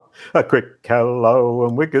A quick hello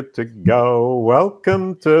and we're good to go.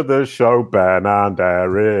 Welcome to the show, Ben and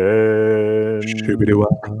Erin.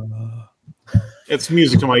 It's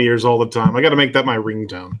music to my ears all the time. I got to make that my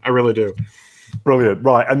ringtone. I really do. Brilliant.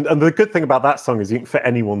 Right. And the good thing about that song is you can fit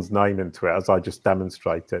anyone's name into it, as I just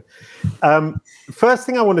demonstrated. First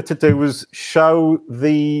thing I wanted to do was show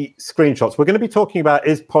the screenshots. We're going to be talking about,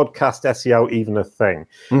 is podcast SEO even a thing?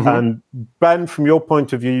 Mm-hmm. And Ben, from your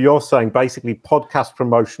point of view, you're saying basically podcast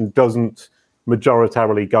promotion doesn't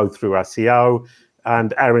majoritarily go through SEO.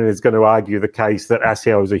 And Erin is going to argue the case that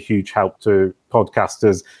SEO is a huge help to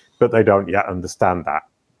podcasters, but they don't yet understand that.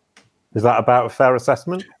 Is that about a fair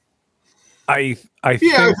assessment? I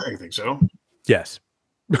think so. Yes.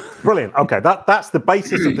 Brilliant. Okay, that's the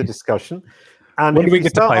basis of the discussion. And when do we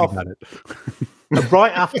get to fight about it?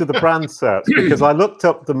 Right after the brand SERP, because I looked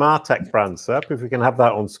up the Martech brand SERP, if we can have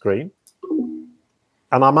that on screen.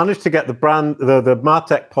 And I managed to get the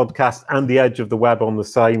Martech podcast and the Edge of the Web on the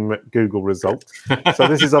same Google result. So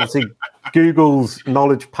this is obviously Google's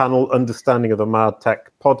knowledge panel understanding of the Martech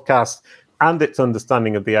podcast and its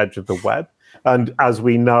understanding of the Edge of the Web. And as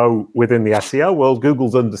we know within the SEO world,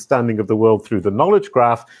 Google's understanding of the world through the knowledge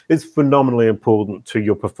graph is phenomenally important to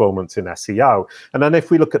your performance in SEO. And then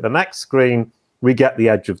if we look at the next screen, we get the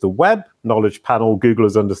Edge of the Web knowledge panel. Google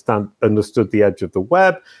has understood the Edge of the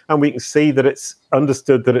Web, and we can see that it's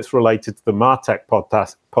understood that it's related to the Martech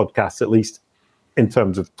podcast, at least in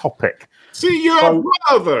terms of topic. See, your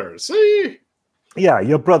brother. See? Yeah,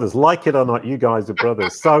 you're brothers. Like it or not, you guys are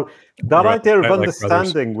brothers. So that idea of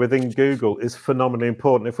understanding within Google is phenomenally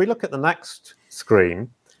important. If we look at the next screen,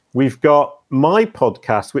 we've got my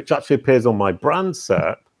podcast, which actually appears on my brand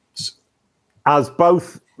SERP, as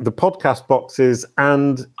both the podcast boxes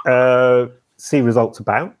and see results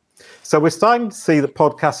about. So we're starting to see that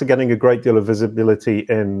podcasts are getting a great deal of visibility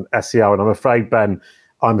in SEO. And I'm afraid, Ben,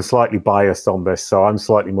 I'm slightly biased on this, so I'm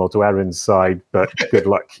slightly more to Erin's side, but good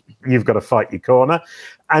luck. You've got to fight your corner.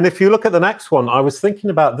 And if you look at the next one, I was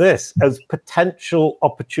thinking about this as potential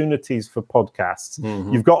opportunities for podcasts.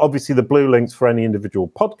 Mm-hmm. You've got obviously the blue links for any individual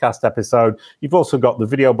podcast episode. You've also got the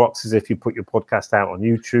video boxes if you put your podcast out on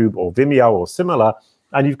YouTube or Vimeo or similar.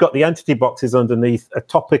 And you've got the entity boxes underneath a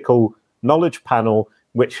topical knowledge panel,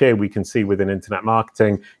 which here we can see within internet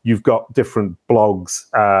marketing. You've got different blogs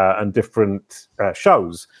and different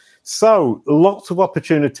shows. So lots of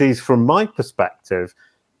opportunities from my perspective.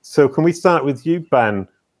 So can we start with you, Ben?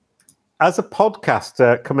 As a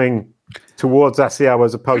podcaster coming towards SEO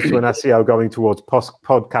as opposed to an SEO going towards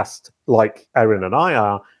podcast like Erin and I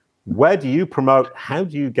are, where do you promote? How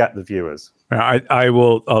do you get the viewers?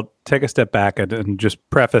 I'll take a step back and just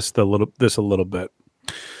preface this a little bit.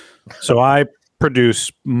 So I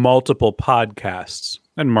produce multiple podcasts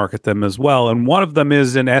and market them as well. And one of them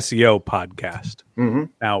is an SEO podcast. Mm-hmm.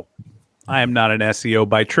 Now, I am not an SEO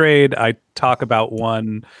by trade. I talk about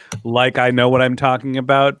one like I know what I'm talking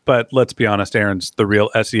about, but let's be honest, Erin's the real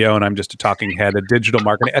SEO and I'm just a talking head, a digital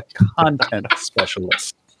marketing, a content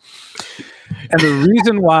specialist. And the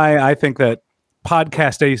reason why I think that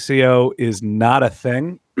podcast SEO is not a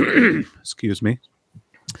thing, excuse me,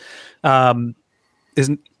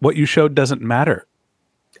 isn't what you showed doesn't matter.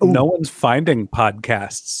 Ooh. No one's finding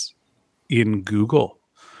podcasts in Google.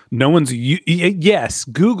 No one's, yes,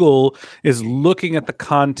 Google is looking at the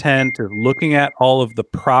content or looking at all of the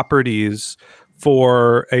properties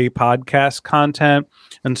for a podcast content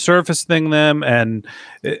and surfacing them and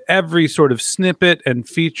every sort of snippet and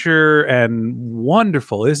feature, and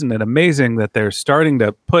wonderful. Isn't it amazing that they're starting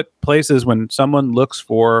to put places when someone looks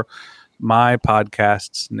for my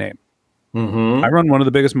podcast's name? Mm-hmm. I run one of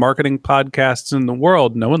the biggest marketing podcasts in the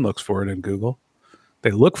world. No one looks for it in Google.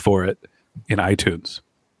 They look for it in iTunes.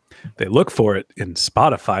 They look for it in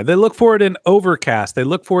Spotify. They look for it in Overcast. They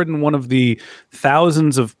look for it in one of the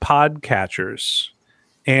thousands of podcatchers.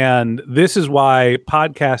 And this is why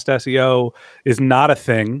podcast SEO is not a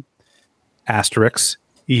thing, asterisk,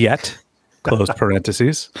 yet, close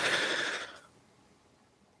parentheses,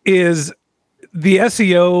 is the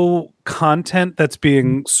SEO content that's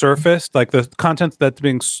being surfaced, like the content that's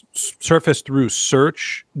being surfaced through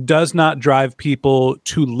search, does not drive people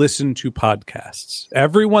to listen to podcasts.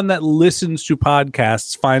 Everyone that listens to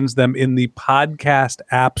podcasts finds them in the podcast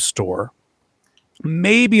app store,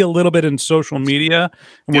 maybe a little bit in social media.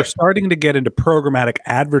 And we're starting to get into programmatic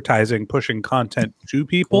advertising, pushing content to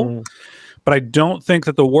people. But I don't think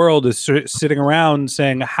that the world is sitting around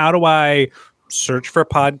saying, how do I search for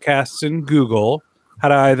podcasts in Google? How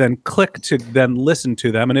do I then click to then listen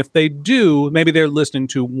to them? And if they do, maybe they're listening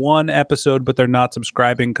to one episode, but they're not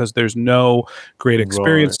subscribing because there's no great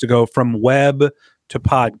experience to go from web to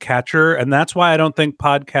podcatcher, and that's why I don't think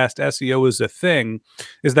podcast SEO is a thing,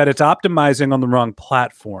 is that it's optimizing on the wrong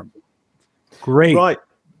platform. Great. Right.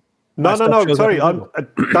 No. Sorry,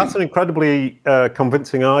 that's an incredibly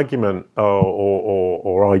convincing argument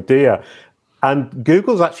or idea. And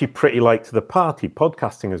Google's actually pretty late to the party.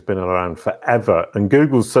 Podcasting has been around forever, and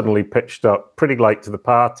Google's suddenly pitched up pretty late to the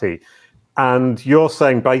party. And you're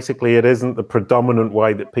saying basically it isn't the predominant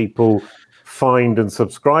way that people find and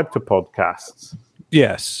subscribe to podcasts.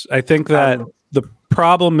 Yes, I think that the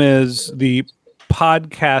problem is the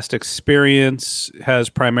podcast experience has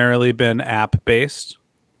primarily been app-based.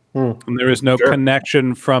 And there is no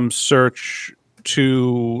connection from search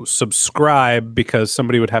to subscribe, because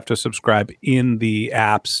somebody would have to subscribe in the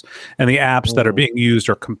apps, and the apps that are being used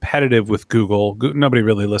are competitive with Google. Nobody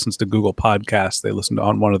really listens to Google Podcasts. They listen to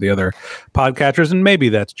on one of the other podcatchers, and maybe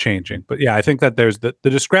that's changing. But yeah, I think that there's the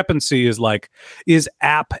discrepancy is like, is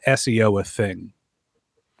app SEO a thing?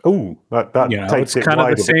 Oh, that takes it's kind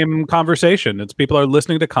of the same conversation. It's people are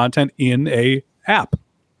listening to content in a app.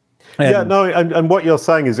 And what you're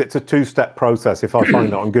saying is it's a two-step process. If I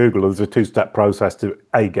find that on Google, there's a two-step process to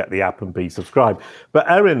A, get the app, and B, subscribe. But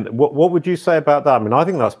Erin, what would you say about that? I mean, I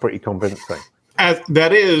think that's pretty convincing.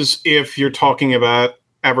 That is, if you're talking about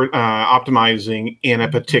optimizing in a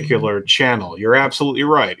particular channel. You're absolutely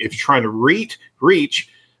right. If you're trying to reach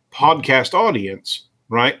podcast audience,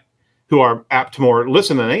 right, who are apt to more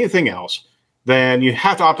listen than anything else, then you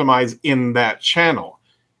have to optimize in that channel.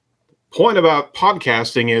 Point about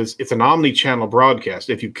podcasting is it's an omni-channel broadcast.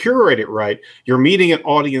 If you curate it right, you're meeting an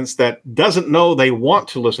audience that doesn't know they want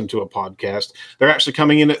to listen to a podcast. They're actually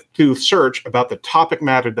coming in to search about the topic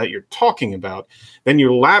matter that you're talking about. Then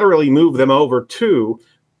you laterally move them over to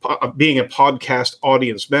being a podcast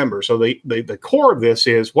audience member. So the core of this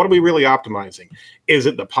is, what are we really optimizing? Is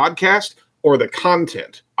it the podcast or the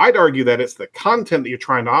content? I'd argue that it's the content that you're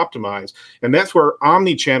trying to optimize. And that's where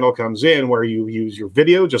omni-channel comes in, where you use your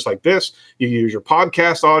video just like this. You use your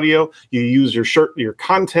podcast audio. You use your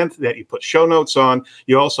content that you put show notes on.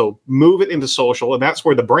 You also move it into social. And that's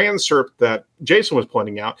where the brand SERP that Jason was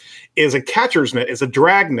pointing out is a catcher's net, is a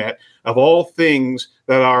drag net of all things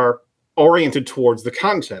that are oriented towards the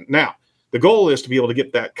content. Now, the goal is to be able to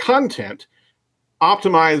get that content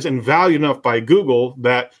optimized and valued enough by Google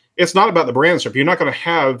that it's not about the brand SERP. You're not going to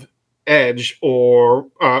have Edge or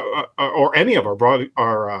any of our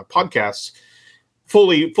podcasts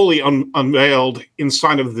fully unveiled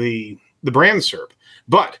inside of the brand SERP.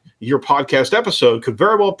 But your podcast episode could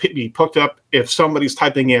very well be picked up if somebody's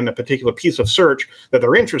typing in a particular piece of search that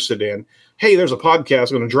they're interested in. Hey, there's a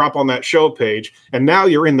podcast going to drop on that show page. And now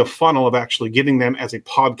you're in the funnel of actually getting them as a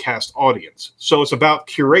podcast audience. So it's about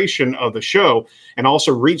curation of the show and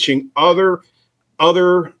also reaching other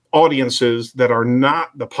audiences that are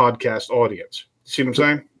not the podcast audience. See what I'm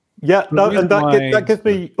saying? Yeah, no, and that gives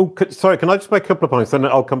me. Oh, sorry, can I just make a couple of points, and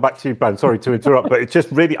then I'll come back to you, Ben. Sorry to interrupt, but it's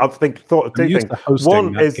just really thought of two things.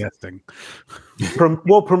 One is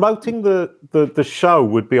promoting the show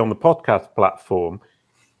would be on the podcast platform,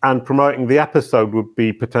 and promoting the episode would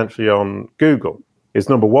be potentially on Google. Is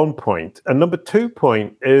number one point, and number 2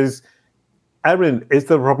 point is, Erin, is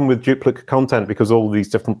there a problem with duplicate content because all of these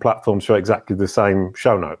different platforms show exactly the same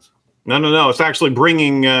show notes? No. It's actually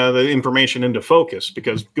bringing the information into focus,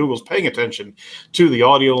 because Google's paying attention to the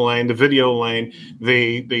audio lane, the video lane,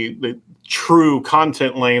 the true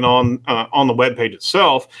content lane on the web page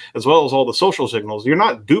itself, as well as all the social signals. You're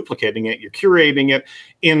not duplicating it. You're curating it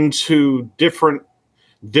into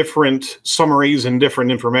different summaries and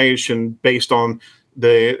different information based on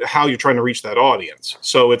how you're trying to reach that audience.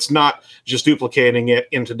 So it's not just duplicating it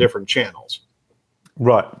into different channels.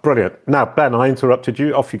 Right. Brilliant. Now, Ben, I interrupted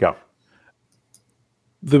you. Off you go.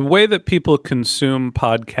 The way that people consume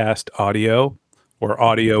podcast audio, or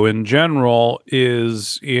audio in general,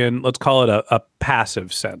 is in, let's call it a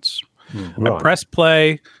passive sense. Right. I press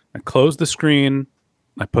play, I close the screen,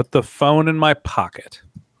 I put the phone in my pocket,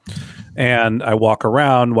 and I walk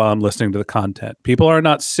around while I'm listening to the content. People are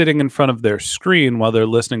not sitting in front of their screen while they're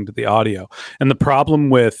listening to the audio. And the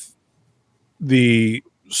problem with the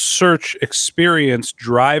search experience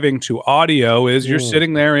driving to audio is you're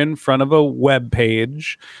sitting there in front of a web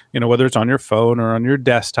page, whether it's on your phone or on your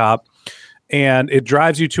desktop, and it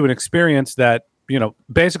drives you to an experience that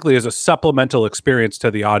basically is a supplemental experience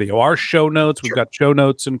to the audio. Our show notes, we've got show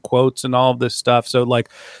notes and quotes and all of this stuff. So like,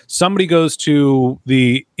 somebody goes to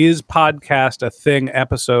the Is Podcast a Thing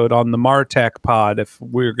episode on the Martech pod, if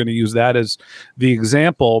we're going to use that as the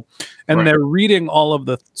example, and they're reading all of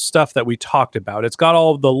the stuff that we talked about. It's got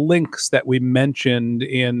all of the links that we mentioned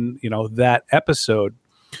in, that episode.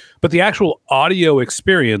 But the actual audio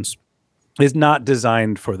experience is not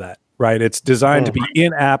designed for that, right? It's designed to be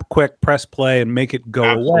in-app, quick, press play, and make it go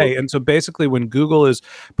away. And so basically when Google is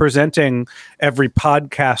presenting every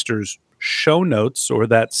podcaster's show notes or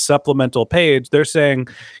that supplemental page, they're saying,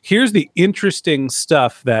 here's the interesting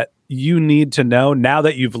stuff that you need to know now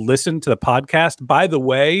that you've listened to the podcast. By the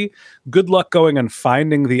way, good luck going and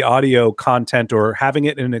finding the audio content or having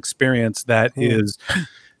it in an experience that is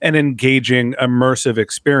an engaging, immersive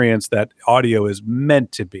experience that audio is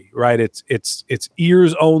meant to be, right? It's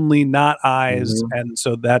ears only, not eyes. And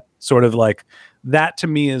so that sort of like, that to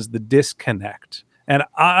me is the disconnect. And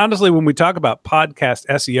honestly, when we talk about podcast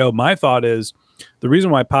SEO, my thought is the reason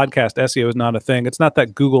why podcast SEO is not a thing, it's not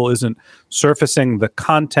that Google isn't surfacing the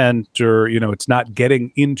content or, it's not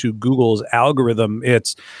getting into Google's algorithm.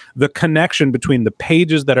 It's the connection between the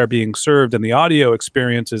pages that are being served and the audio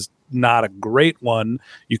experience is not a great one.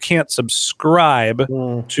 You can't subscribe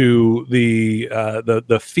to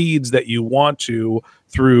the feeds that you want to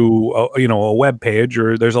through a web page,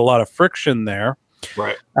 or there's a lot of friction there.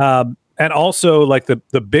 Right. And also, like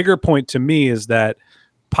the bigger point to me is that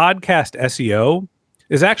podcast SEO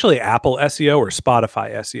is actually Apple SEO or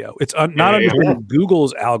Spotify SEO. It's not understanding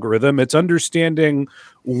Google's algorithm. It's understanding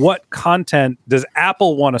what content does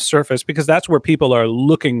Apple want to surface, because that's where people are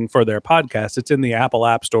looking for their podcasts. It's in the Apple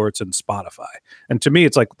App Store. It's in Spotify. And to me,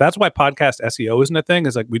 it's like, that's why podcast SEO isn't a thing.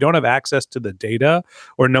 Is like, we don't have access to the data,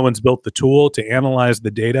 or no one's built the tool to analyze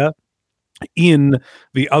the data in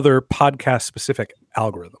the other podcast specific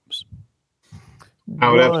algorithms. I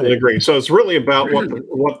would absolutely agree. So it's really about what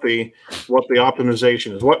the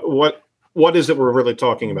optimization is. What is it we're really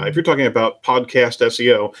talking about? If you're talking about podcast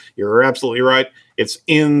SEO, you're absolutely right. It's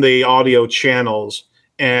in the audio channels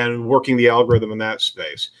and working the algorithm in that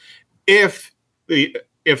space. If the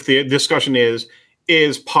discussion is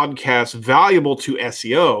podcast valuable to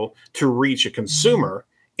SEO to reach a consumer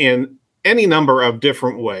in any number of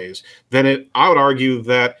different ways, then I would argue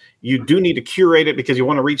that you do need to curate it, because you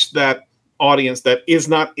want to reach that audience that is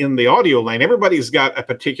not in the audio lane. Everybody's got a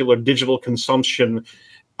particular digital consumption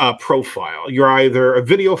profile. You're either a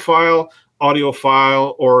video file, audio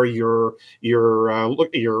file, or you're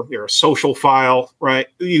a social file, right?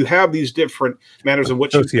 You have these different manners in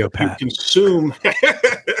which you consume.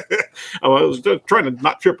 I was trying to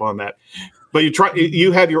not trip on that, but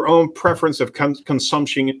you have your own preference of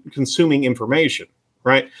consuming information,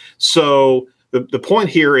 right? So the point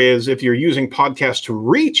here is, if you're using podcasts to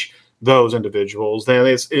reach those individuals, then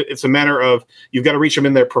it's a matter of, you've got to reach them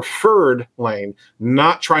in their preferred lane,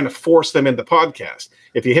 not trying to force them into podcast.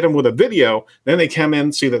 If you hit them with a video, then they come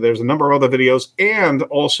in, see that there's a number of other videos, and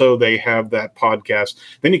also they have that podcast.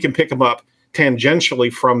 Then you can pick them up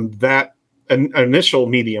tangentially from that initial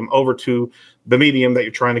medium over to the medium that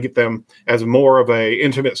you're trying to get them as more of a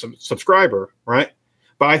intimate subscriber, right?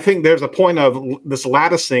 But I think there's a point of this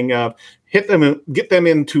latticing of hit them and get them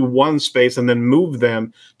into one space, and then move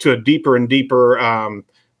them to a deeper and deeper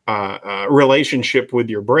relationship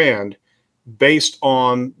with your brand based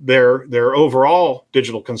on their overall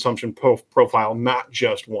digital consumption profile, not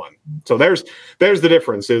just one. So there's the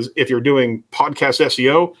difference. Is if you're doing podcast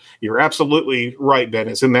SEO, you're absolutely right, Ben.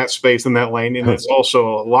 It's in that space, in that lane, and it's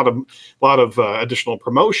also a lot of additional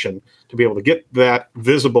promotion to be able to get that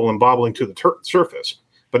visible and bobbling to the surface.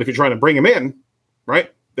 But if you're trying to bring them in, right,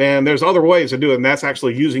 then there's other ways to do it, and that's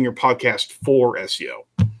actually using your podcast for SEO.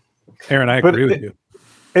 Aaron, I agree with you.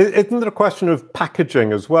 Isn't it a question of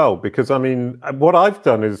packaging as well? Because, I mean, what I've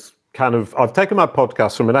done is I've taken my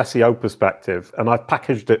podcast from an SEO perspective, and I've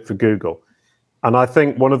packaged it for Google. And I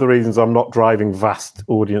think one of the reasons I'm not driving vast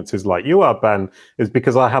audiences like you are, Ben, is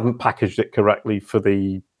because I haven't packaged it correctly for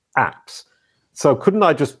the apps. So couldn't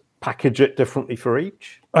I just package it differently for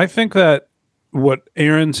each? I think that what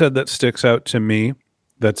Aaron said that sticks out to me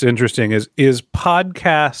that's interesting is a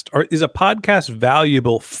podcast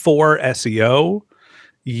valuable for SEO?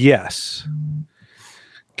 Yes.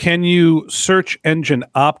 Can you search engine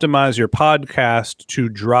optimize your podcast to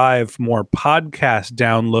drive more podcast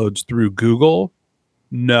downloads through Google?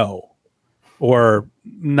 No. Or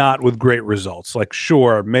not with great results. Like,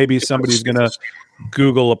 sure, maybe somebody's going to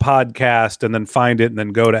Google a podcast and then find it and then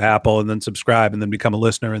go to Apple and then subscribe and then become a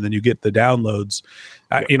listener and then you get the downloads.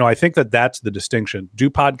 I think that's the distinction.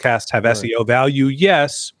 Do podcasts have SEO value?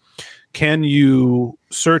 Yes. Can you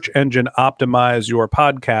search engine optimize your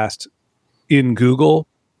podcast in Google?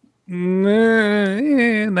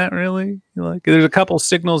 Not really. There's a couple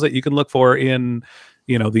signals that you can look for in,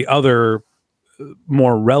 the other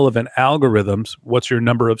more relevant algorithms. What's your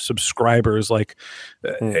number of subscribers? Like,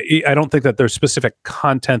 I don't think that there's specific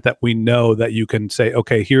content that we know that you can say,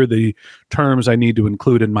 okay, here are the terms I need to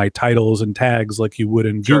include in my titles and tags like you would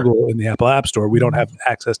in Google in the Apple App Store. We don't have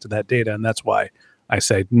access to that data. And that's why I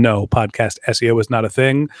say, no, podcast SEO is not a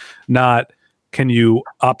thing. Not, can you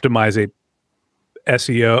optimize a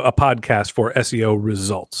podcast for SEO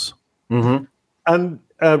results? Mm-hmm. And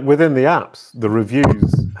within the apps, the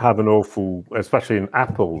reviews have an awful, especially in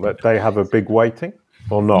Apple, that they have a big weighting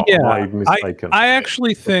or not? Yeah, Am I mistaken? I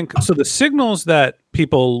actually think so. The signals that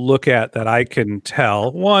people look at that I can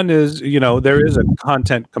tell, one is, there is a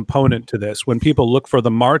content component to this. When people look for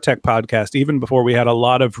the Martech podcast, even before we had a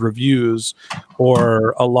lot of reviews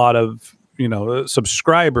or a lot of,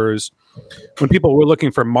 subscribers, when people were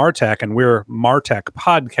looking for Martech and we're Martech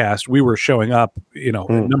podcast, we were showing up,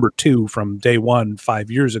 number 2 from day 1 5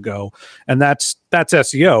 years ago. And that's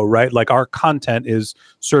SEO, right? Like our content is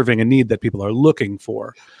serving a need that people are looking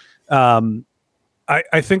for.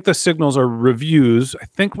 I think the signals are reviews. I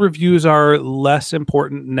think reviews are less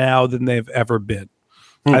important now than they've ever been.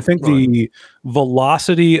 I think the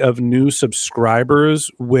velocity of new subscribers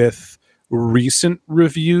with recent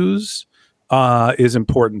reviews is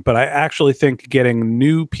important, but I actually think getting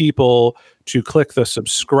new people to click the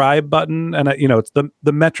subscribe button, and it's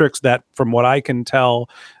the metrics that, from what I can tell,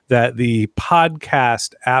 that the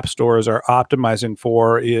podcast app stores are optimizing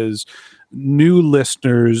for is new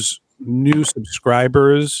listeners, new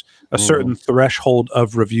subscribers, a certain threshold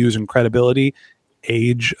of reviews and credibility,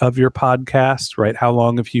 age of your podcast, right? How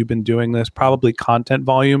long have you been doing this? Probably content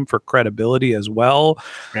volume for credibility as well.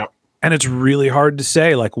 Yeah. And it's really hard to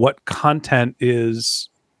say, like, what content is,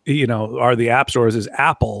 are the app stores, is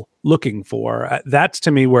Apple looking for? That's to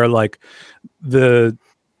me where, like, the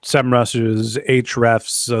SEMrush's,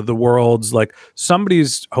 Ahrefs, the world's, like,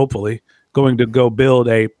 somebody's hopefully going to go build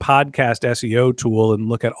a podcast SEO tool and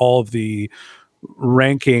look at all of the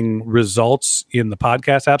ranking results in the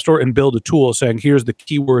podcast app store and build a tool saying, here's the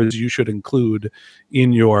keywords you should include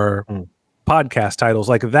in your podcast titles.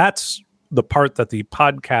 Like, that's the part that the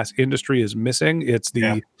podcast industry is missing. It's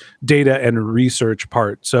the data and research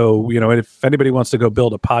part. So, if anybody wants to go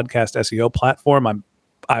build a podcast SEO platform,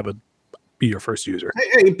 I would be your first user.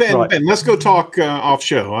 Hey, Ben, let's go talk off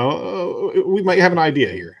show. We might have an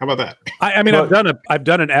idea here. How about that? I've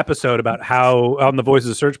done an episode about how, on the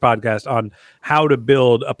Voices of Search podcast, on how to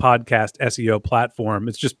build a podcast SEO platform.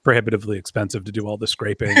 It's just prohibitively expensive to do all the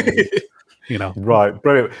scraping. Right,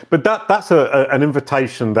 brilliant. But that's an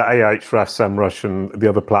invitation that Ahrefs, SEMrush, and the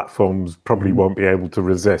other platforms probably won't be able to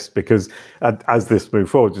resist, because as this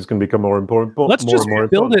moves forward, it's going to become more important. Let's just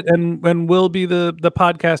build it, and we'll be the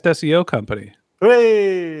podcast SEO company.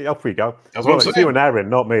 Hey, off we go. Well, it's you and Aaron,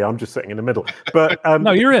 not me. I'm just sitting in the middle. But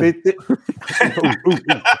no, you're in.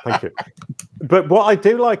 Thank you. But what I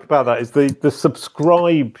do like about that is the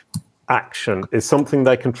subscribe action is something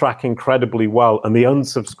they can track incredibly well, and the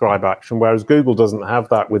unsubscribe action, whereas Google doesn't have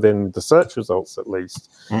that within the search results, at least.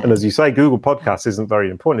 And as you say, Google Podcasts isn't very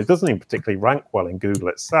important. It doesn't even particularly rank well in Google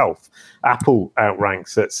itself. Apple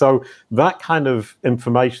outranks it. So that kind of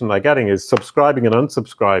information they're getting is subscribing and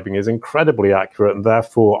unsubscribing is incredibly accurate, and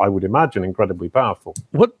therefore, I would imagine, incredibly powerful.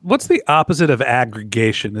 What's the opposite of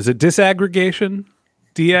aggregation? Is it disaggregation?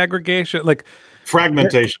 Deaggregation? Like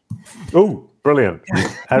fragmentation. Oh, brilliant.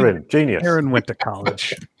 Aaron, genius. Aaron went to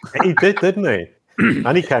college. He did, didn't he?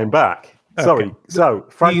 And he came back. Okay. Sorry. So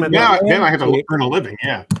fragmentation. Now I have to earn a living.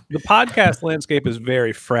 Yeah. The podcast landscape is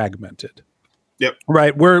very fragmented. Yep.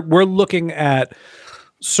 Right. We're looking at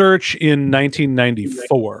search in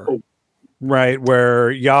 1994, right?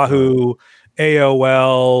 Where Yahoo,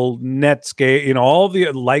 AOL, Netscape, all the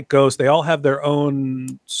Lycos, they all have their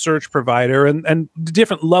own search provider and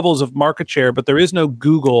different levels of market share, but there is no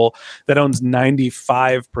Google that owns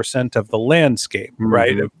 95% of the landscape,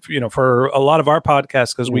 right? For a lot of our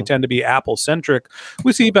podcasts, because we tend to be Apple centric,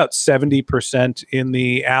 we see about 70% in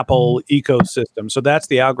the Apple ecosystem. So that's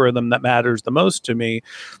the algorithm that matters the most to me.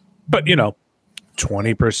 But,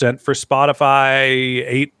 20% for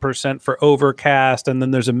Spotify, 8% for Overcast, and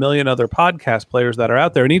then there's a million other podcast players that are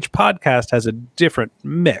out there, and each podcast has a different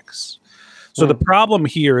mix. So the problem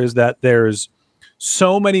here is that there's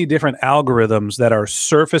so many different algorithms that are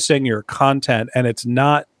surfacing your content, and it's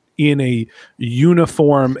not in a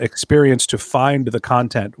uniform experience to find the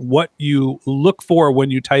content. What you look for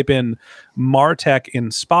when you type in Martech in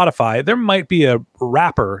Spotify, there might be a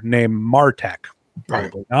rapper named Martech,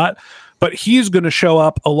 probably not. But he's going to show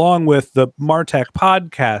up along with the Martech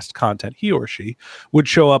podcast content. He or she would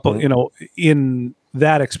show up, in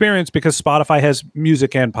that experience, because Spotify has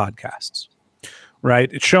music and podcasts. right?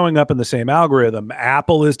 It's showing up in the same algorithm.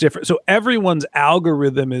 Apple is different. So everyone's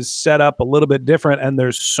algorithm is set up a little bit different. And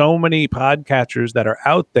there's so many podcatchers that are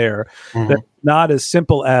out there that not as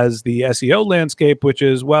simple as the SEO landscape, which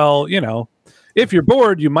is, well, if you're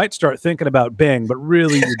bored, you might start thinking about Bing, but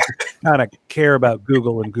really you kind of care about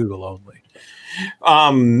Google and Google only.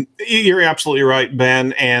 You're absolutely right,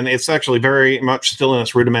 Ben, and it's actually very much still in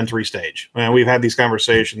its rudimentary stage. And we've had these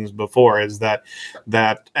conversations before. Is that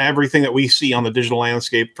everything that we see on the digital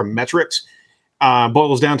landscape from metrics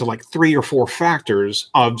boils down to like 3 or 4 factors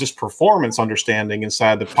of just performance understanding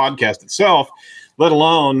inside the podcast itself, let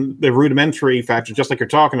alone the rudimentary factors, just like you're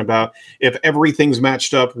talking about. If everything's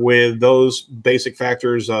matched up with those basic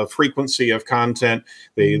factors of frequency of content,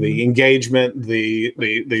 the engagement, the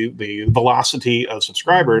velocity of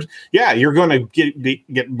subscribers, you're going to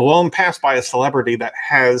get blown past by a celebrity that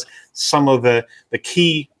has some of the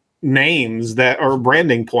key names that are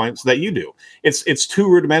branding points that you do. It's too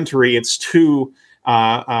rudimentary. It's too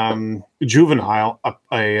juvenile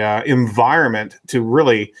a environment to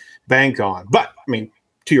really bank on. But I mean,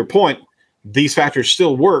 to your point, these factors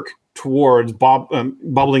still work towards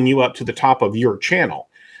bubbling you up to the top of your channel.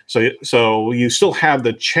 So you still have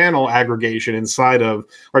the channel aggregation inside of,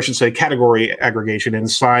 or I should say, category aggregation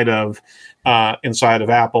inside of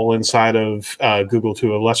Apple, inside of Google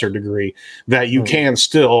to a lesser degree, that you can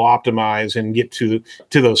still optimize and get to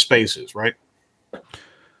those spaces, right?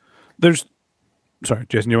 Sorry,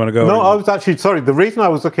 Jason, you want to go? No, I was actually, sorry. The reason I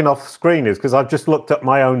was looking off screen is because I've just looked at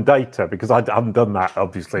my own data, because I haven't done that,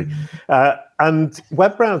 obviously. And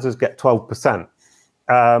web browsers get 12%,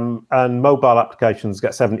 and mobile applications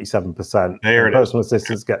get 77%. And personal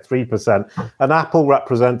assistants get 3%, and Apple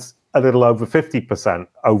represents a little over 50%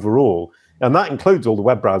 overall. And that includes all the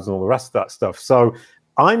web browsers and all the rest of that stuff. So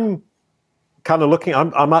I'm kind of looking,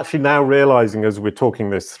 I'm actually now realizing as we're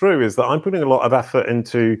talking this through, is that I'm putting a lot of effort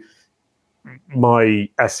into my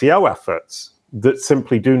SEO efforts that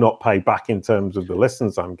simply do not pay back in terms of the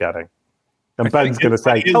listens I'm getting. And Ben's going to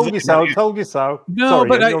say, told you so. No, sorry,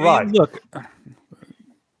 but you're right. Look.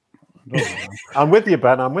 I'm with you,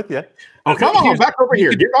 Ben. I'm with you. Oh, come on, back over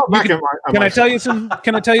here. Can I tell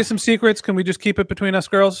you some secrets? Can we just keep it between us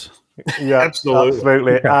girls? Yeah,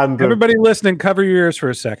 absolutely. Okay. And everybody listening, cover your ears for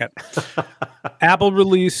a second. Apple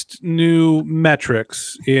released new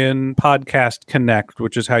metrics in Podcast Connect,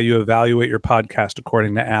 which is how you evaluate your podcast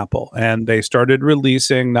according to Apple. And they started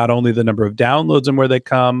releasing not only the number of downloads and where they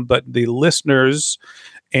come, but the listeners,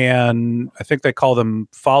 and I think they call them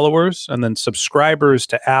followers, and then subscribers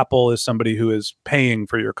to Apple is somebody who is paying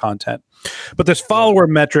for your content. But this follower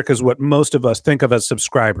metric is what most of us think of as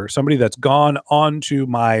subscribers, somebody that's gone onto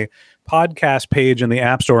my podcast page in the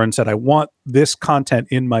App Store and said, I want this content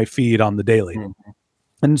in my feed on the daily. Mm-hmm.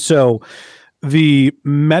 And so the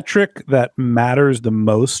metric that matters the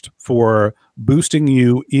most for boosting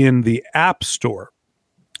you in the App Store,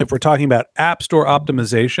 if we're talking about App Store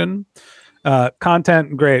optimization,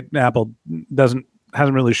 content, great. Apple hasn't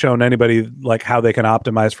really shown anybody like how they can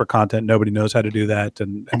optimize for content. Nobody knows how to do that,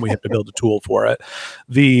 and we have to build a tool for it.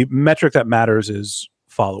 The metric that matters is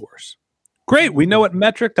followers. Great, we know what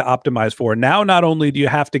metric to optimize for. Now, not only do you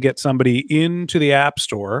have to get somebody into the App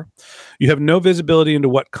Store, you have no visibility into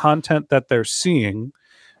what content that they're seeing.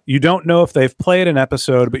 You don't know if they've played an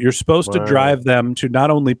episode, but you're supposed to drive them to not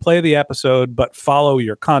only play the episode, but follow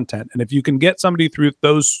your content. And if you can get somebody through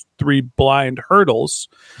those 3 blind hurdles,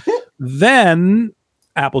 then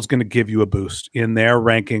Apple's going to give you a boost in their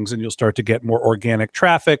rankings and you'll start to get more organic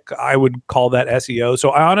traffic. I would call that SEO. So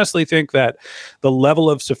I honestly think that the level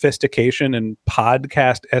of sophistication in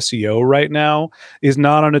podcast SEO right now is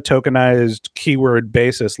not on a tokenized keyword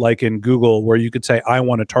basis like in Google, where you could say, I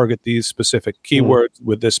want to target these specific keywords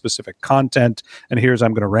with this specific content, and here's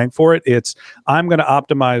I'm going to rank for it. It's I'm going to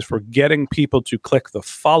optimize for getting people to click the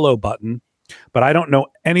follow button, but I don't know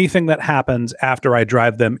anything that happens after I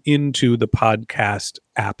drive them into the podcast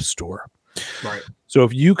App Store. Right. So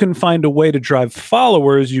if you can find a way to drive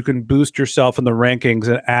followers, you can boost yourself in the rankings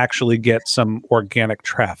and actually get some organic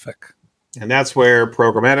traffic. And that's where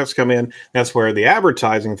programmatics come in. That's where the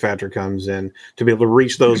advertising factor comes in, to be able to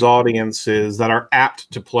reach those audiences that are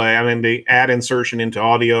apt to play. I mean, the ad insertion into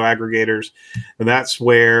audio aggregators. And that's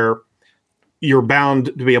where you're bound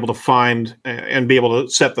to be able to find and be able to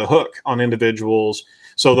set the hook on individuals.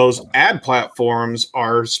 So those ad platforms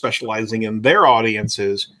are specializing in their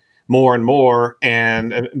audiences more and more.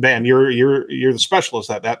 And Ben, you're the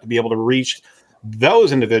specialist at that, to be able to reach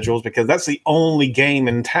those individuals, because that's the only game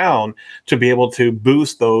in town to be able to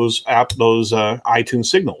boost those iTunes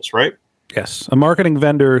signals, right? Yes, a marketing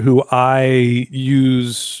vendor who I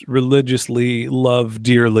use religiously, love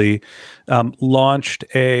dearly, launched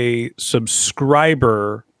a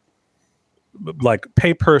subscriber, like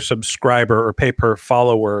pay per subscriber or pay per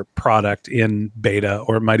follower product in beta,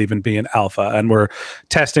 or it might even be in alpha. And we're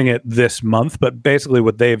testing it this month. But basically,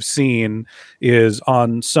 what they've seen is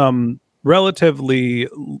on some relatively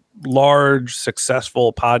large,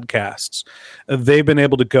 successful podcasts, they've been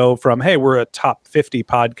able to go from, hey, we're a top 50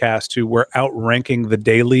 podcast to we're outranking the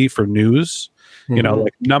Daily for news. You know,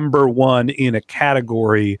 like number one in a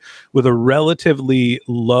category with a relatively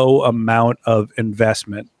low amount of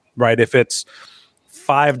investment, right? If it's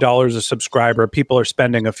 $5 a subscriber, people are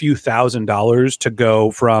spending a few $1,000s to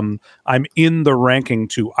go from I'm in the ranking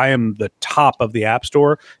to I am the top of the App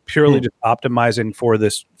Store, purely just optimizing for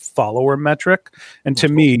this follower metric. And to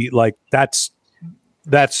me, like that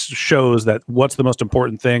shows that what's the most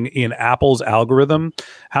important thing in Apple's algorithm?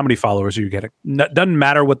 How many followers are you getting? Doesn't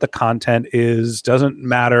matter what the content is, doesn't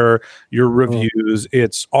matter your reviews.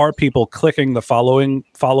 It's, are people clicking the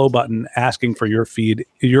follow button, asking for your feed,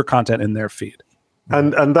 your content in their feed?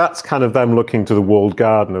 And that's kind of them looking to the walled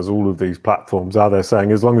garden, as all of these platforms are. They're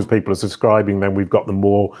saying as long as people are subscribing, then we've got them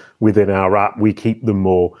more within our app. We keep them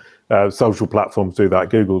more. Social platforms do that.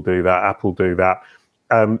 Google do that. Apple do that.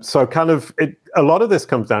 So kind of a lot of this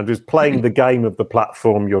comes down to is playing the game of the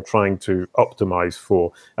platform you're trying to optimize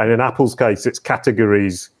for. And in Apple's case, it's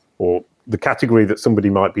categories, or the category that somebody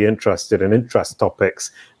might be interested in, interest topics,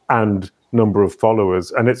 and number of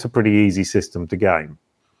followers. And it's a pretty easy system to game.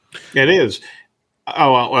 It is.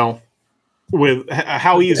 Oh, well, with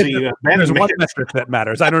how easy there's one metric that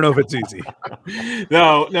matters. I don't know if it's easy.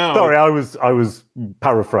 No. Sorry, I was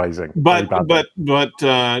paraphrasing. But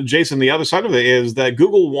Jason, the other side of it is that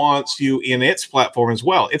Google wants you in its platform as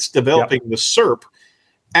well. It's developing the SERP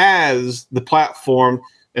as the platform,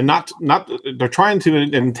 and not they're trying to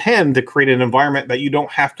intend to create an environment that you don't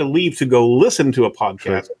have to leave to go listen to a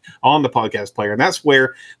podcast on the podcast player. And that's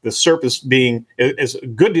where the SERP is a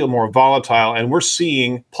good deal more volatile. And we're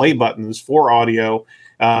seeing play buttons for audio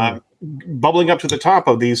bubbling up to the top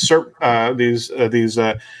of these SERP,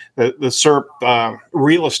 the SERP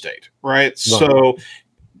real estate, right? So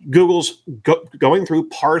Google's going through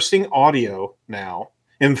parsing audio now.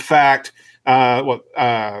 In fact,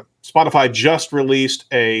 Spotify just released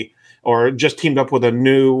just teamed up with a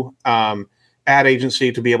new ad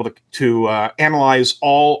agency to be able to analyze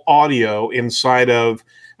all audio inside of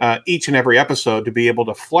each and every episode, to be able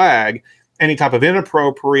to flag any type of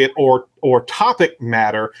inappropriate or topic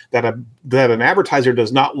matter that an advertiser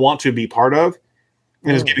does not want to be part of,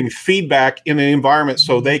 and is giving feedback in an environment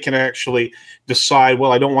so they can actually decide,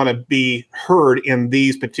 well, I don't want to be heard in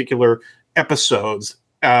these particular episodes,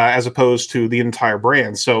 as opposed to the entire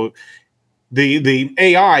brand. So the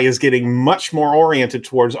AI is getting much more oriented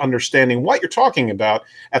towards understanding what you're talking about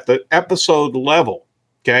at the episode level.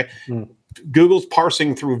 Okay. Google's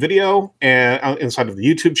parsing through video and inside of the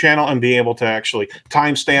YouTube channel and being able to actually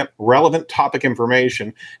timestamp relevant topic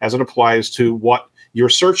information as it applies to what you're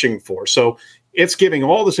searching for. So it's giving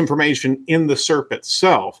all this information in the SERP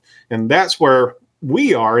itself. And that's where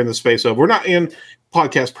we are in the space of, we're not in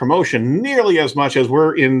podcast promotion nearly as much as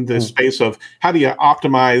we're in the space of how do you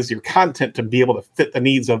optimize your content to be able to fit the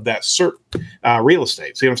needs of that SERP real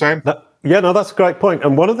estate. See what I'm saying? That's a great point.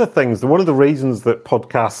 And one of the reasons that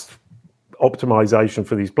podcast optimization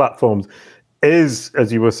for these platforms is,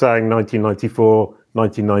 as you were saying, 1994,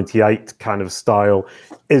 1998 kind of style,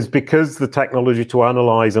 is because the technology to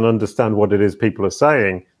analyze and understand what it is people are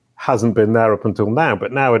saying hasn't been there up until now.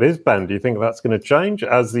 But now it is, Ben. Do you think that's going to change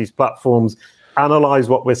as these platforms analyze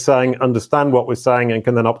what we're saying, understand what we're saying, and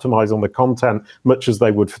can then optimize on the content much as they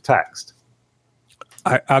would for text?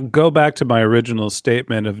 I'll go back to my original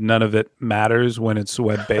statement of none of it matters when it's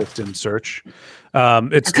web-based in search.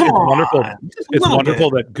 It's wonderful. It's wonderful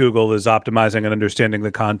that Google is optimizing and understanding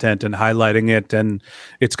the content and highlighting it, and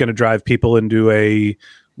it's going to drive people into a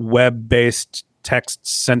web-based,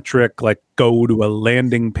 text-centric, like go to a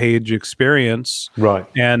landing page experience. Right.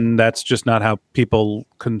 And that's just not how people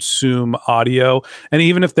consume audio. And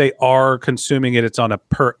even if they are consuming it, it's on a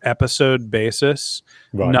per episode basis,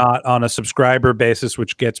 not on a subscriber basis,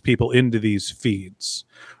 which gets people into these feeds.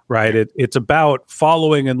 Right. It's about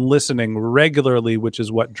following and listening regularly, which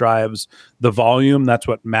is what drives the volume. That's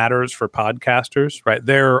what matters for podcasters, right?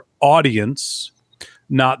 Their audience,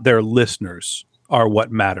 not their listeners, are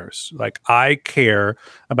what matters. Like, I care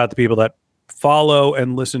about the people that follow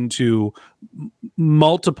and listen to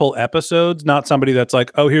multiple episodes, not somebody that's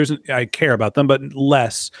like, oh, I care about them, but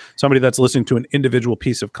less somebody that's listening to an individual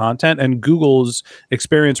piece of content. And Google's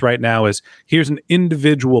experience right now is, here's an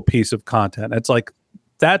individual piece of content. It's like,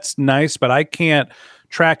 that's nice, but I can't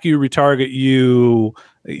track you, retarget you,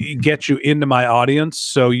 get you into my audience.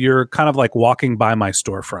 So you're kind of like walking by my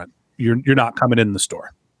storefront. You're not coming in the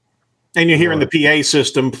store. And you're hearing the PA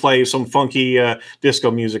system play some funky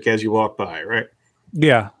disco music as you walk by, right?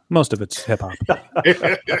 Yeah, most of it's hip hop.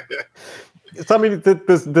 So, I mean,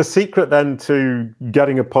 the secret then to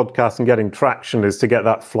getting a podcast and getting traction is to get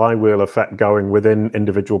that flywheel effect going within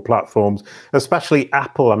individual platforms, especially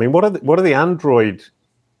Apple. I mean, what are the Android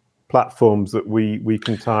platforms that we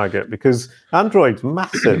can target? Because Android's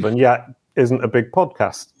massive and yet isn't a big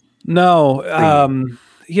podcast. No,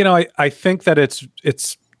 I think that it's,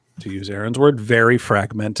 to use Aaron's word, very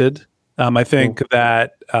fragmented. I think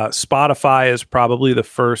that Spotify is probably the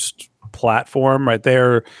first platform right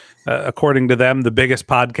there, according to them, the biggest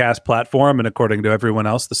podcast platform, and according to everyone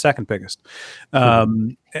else, the second biggest. I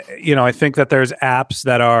think that there's apps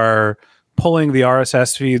that are pulling the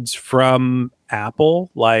RSS feeds from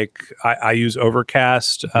Apple. Like I use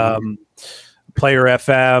Overcast, Player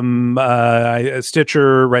FM,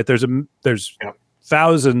 Stitcher. Right, there's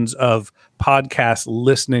thousands of podcast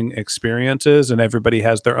listening experiences, and everybody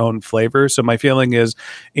has their own flavor. So my feeling is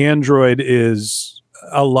Android is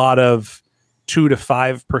a lot of 2 to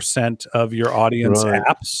 5% of your audience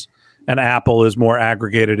apps, and Apple is more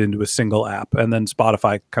aggregated into a single app, and then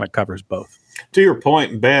Spotify kind of covers both. To your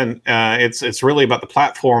point, Ben, it's really about the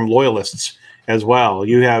platform loyalists as well.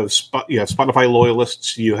 You have Spotify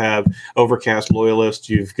loyalists, you have Overcast loyalists,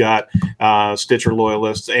 you've got Stitcher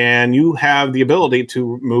loyalists, and you have the ability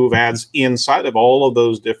to move ads inside of all of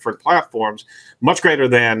those different platforms, much greater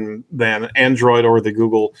than Android or the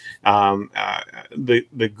Google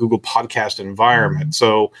the Google podcast environment.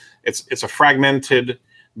 So it's a fragmented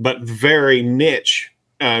but very niche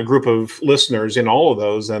group of listeners in all of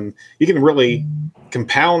those, and you can really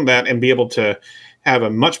compound that and be able to have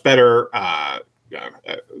a much better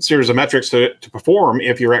series of metrics to perform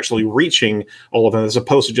if you're actually reaching all of them, as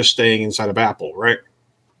opposed to just staying inside of Apple, right?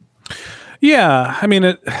 Yeah, I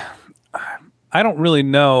mean, I don't really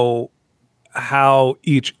know how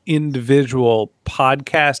each individual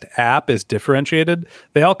podcast app is differentiated.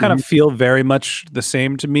 They all kind of feel very much the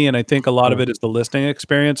same to me, and I think a lot of it is the listening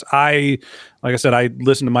experience. Like I said, I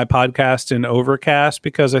listen to my podcast in Overcast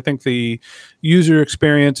because I think the user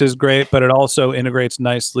experience is great, but it also integrates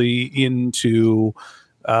nicely into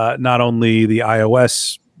not only the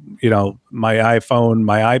iOS, my iPhone,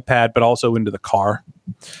 my iPad, but also into the car.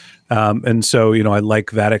 And so, I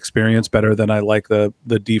like that experience better than I like the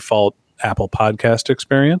default Apple podcast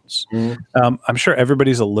experience. I'm sure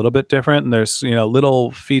everybody's a little bit different, and there's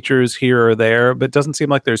little features here or there, but it doesn't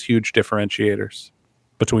seem like there's huge differentiators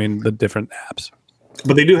between the different apps.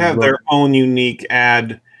 But they do have their own unique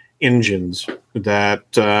ad engines that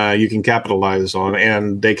you can capitalize on,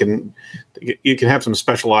 and you can have some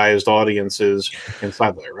specialized audiences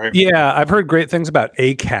inside there, right? Yeah, I've heard great things about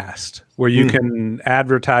Acast, where you can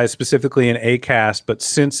advertise specifically in Acast, but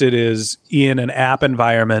since it is in an app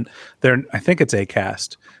environment, I think it's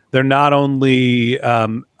Acast. They're not only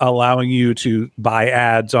allowing you to buy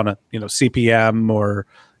ads on a CPM or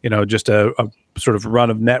just a sort of run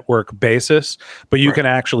of network basis, but you can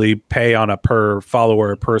actually pay on a per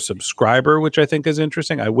follower, per subscriber, which I think is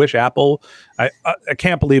interesting. I wish Apple, I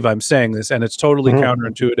can't believe I'm saying this, and it's totally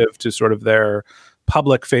counterintuitive to sort of their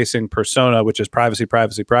public facing persona, which is privacy,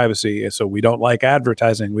 privacy, privacy. So we don't like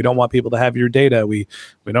advertising. We don't want people to have your data. We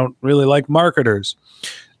don't really like marketers.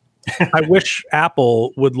 I wish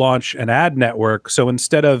Apple would launch an ad network. So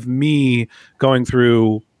instead of me going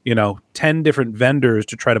through 10 different vendors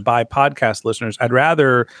to try to buy podcast listeners, I'd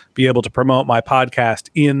rather be able to promote my podcast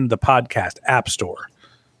in the podcast app store.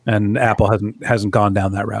 And Apple hasn't gone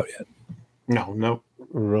down that route yet. No.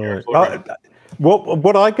 Right.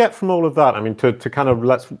 What I get from all of that, I mean, to kind of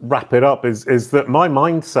let's wrap it up, is that my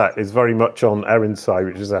mindset is very much on Erin's side,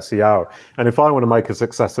 which is SEO. And if I want to make a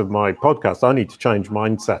success of my podcast, I need to change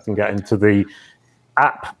mindset and get into the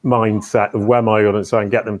app mindset of where my audience are and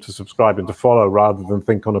get them to subscribe and to follow, rather than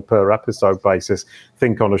think on a per episode basis,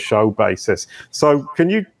 think on a show basis. So can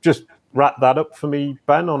you just wrap that up for me,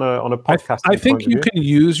 Ben, on a podcast? I think you can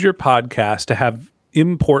use your podcast to have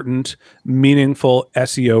important, meaningful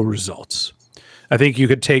SEO results. I think you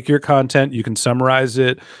could take your content, you can summarize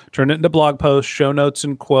it, turn it into blog posts, show notes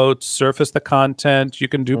and quotes, surface the content. You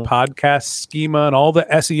can do podcast schema and all the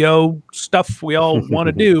SEO stuff we all want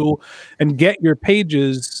to do, and get your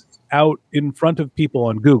pages out in front of people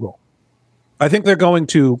on Google. I think they're going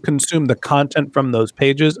to consume the content from those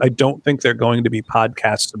pages. I don't think they're going to be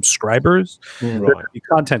podcast subscribers. They're going to be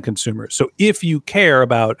content consumers. So if you care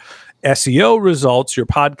about SEO results, your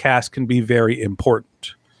podcast can be very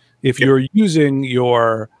important. If you're using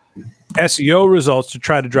your SEO results to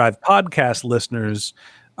try to drive podcast listeners,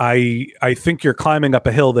 I think you're climbing up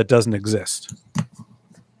a hill that doesn't exist.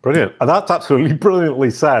 Brilliant. And that's absolutely brilliantly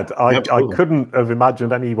said. I couldn't have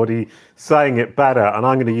imagined anybody saying it better. And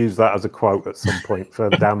I'm going to use that as a quote at some point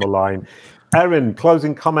further down the line. Erin,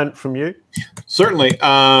 closing comment from you? Certainly.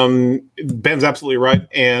 Ben's absolutely right.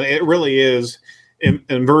 And it really is an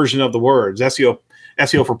inversion of the words. SEO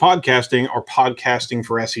for podcasting or podcasting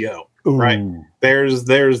for SEO. Ooh. Right. There's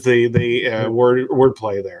the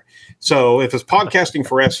wordplay there. So if it's podcasting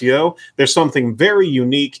for SEO, there's something very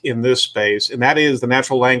unique in this space, and that is the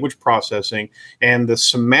natural language processing and the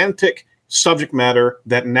semantic subject matter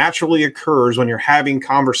that naturally occurs when you're having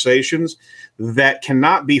conversations that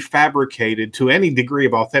cannot be fabricated to any degree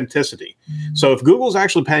of authenticity. So if Google's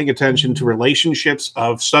actually paying attention to relationships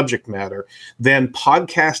of subject matter, then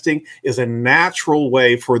podcasting is a natural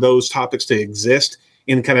way for those topics to exist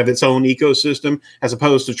in kind of its own ecosystem, as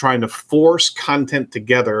opposed to trying to force content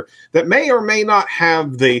together that may or may not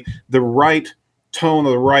have the right tone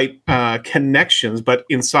or the right connections, but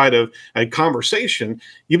inside of a conversation,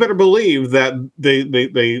 you better believe that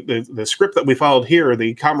the script that we followed here,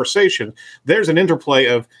 the conversation, there's an interplay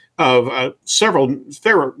of several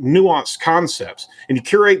very nuanced concepts, and you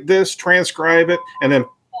curate this, transcribe it, and then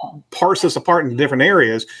parse this apart into different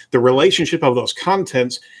areas. The relationship of those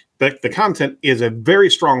contents. The content is a very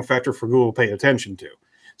strong factor for Google to pay attention to.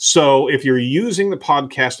 So if you're using the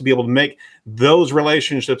podcast to be able to make those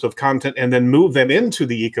relationships of content and then move them into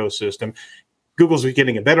the ecosystem, Google's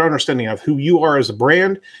getting a better understanding of who you are as a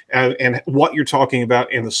brand and what you're talking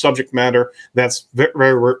about and the subject matter that's very,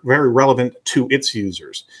 very, very relevant to its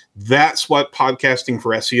users. That's what podcasting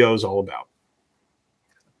for SEO is all about.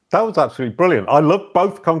 That was absolutely brilliant. I love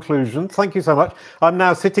both conclusions. Thank you so much. I'm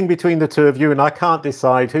now sitting between the two of you, and I can't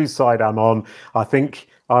decide whose side I'm on. I think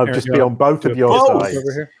I'll just be on both of your sides.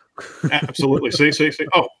 Over here. Absolutely. See.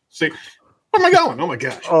 Oh, see. Where am I going? Oh, my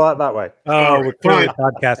gosh. Oh, that way. Oh, we're clearly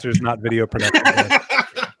podcasters, not video production.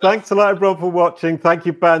 Thanks a lot, everyone, for watching. Thank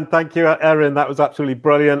you, Ben. Thank you, Erin. That was absolutely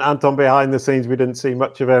brilliant. Anton behind the scenes, we didn't see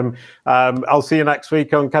much of him. I'll see you next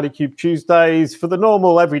week on Kalicube Tuesdays for the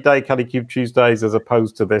normal everyday Kalicube Tuesdays as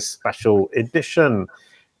opposed to this special edition.